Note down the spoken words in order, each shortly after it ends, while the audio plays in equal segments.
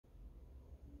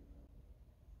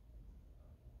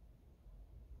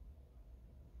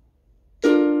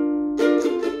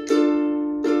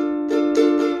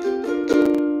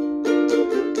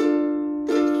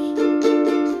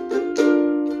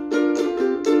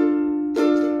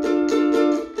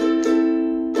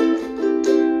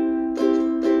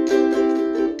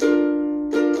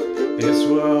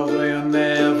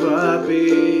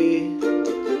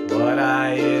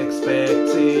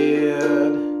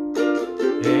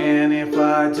And if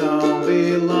I don't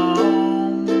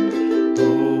belong,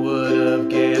 who would have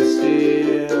guessed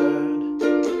it?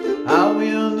 I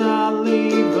will not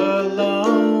leave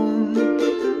alone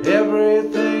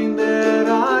everything that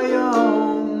I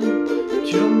own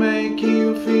to make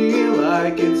you feel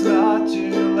like it's not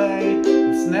too late.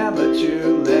 It's never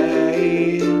too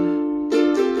late.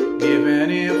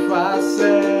 Even if I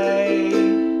say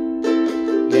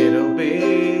it'll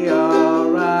be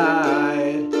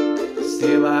alright,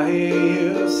 still I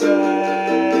hear you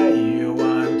say you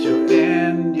want to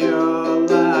end your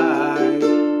life.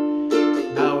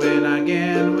 Now and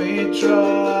again we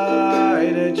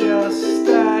try to just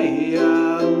stay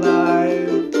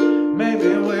alive. Maybe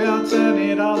we'll turn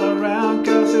it all around,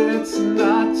 'cause it's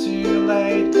not too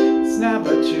late. It's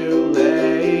never too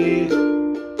late.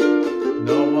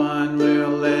 No one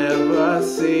will ever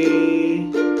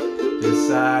see this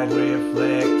side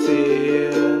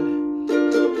reflected.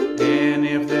 And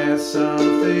if there's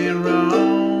something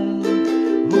wrong,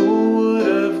 who would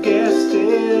have guessed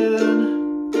it?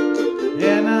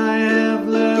 And I have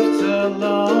left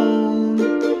alone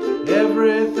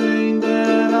everything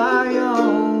that I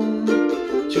own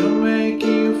to make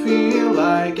you feel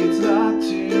like it's not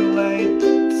too late.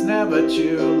 It's never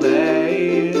too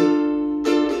late.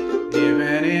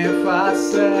 Even if I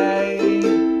say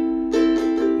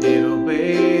it'll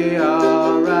be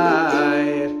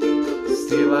alright,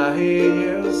 still I hear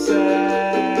you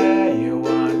say you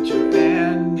want to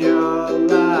end your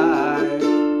life.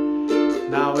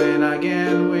 Now and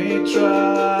again we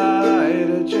try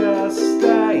to just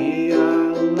stay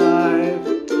alive.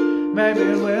 Maybe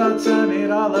we'll turn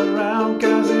it all around,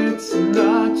 'cause it's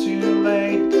not too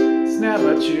late. It's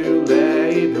never too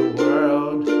late. The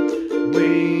world we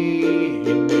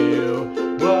knew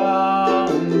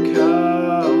won't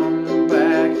come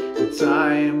back. The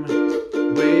time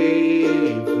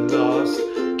we've lost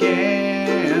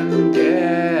can't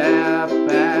get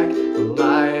back. The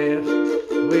life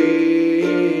we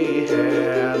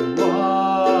had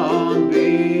won't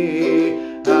be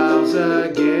ours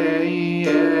again.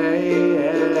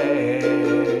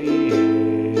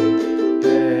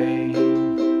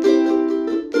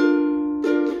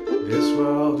 This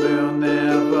world will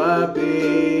never be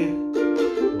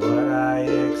what I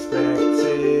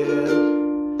expected.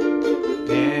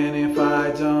 And if I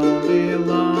don't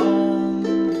belong,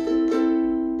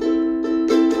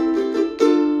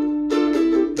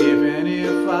 even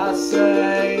if I say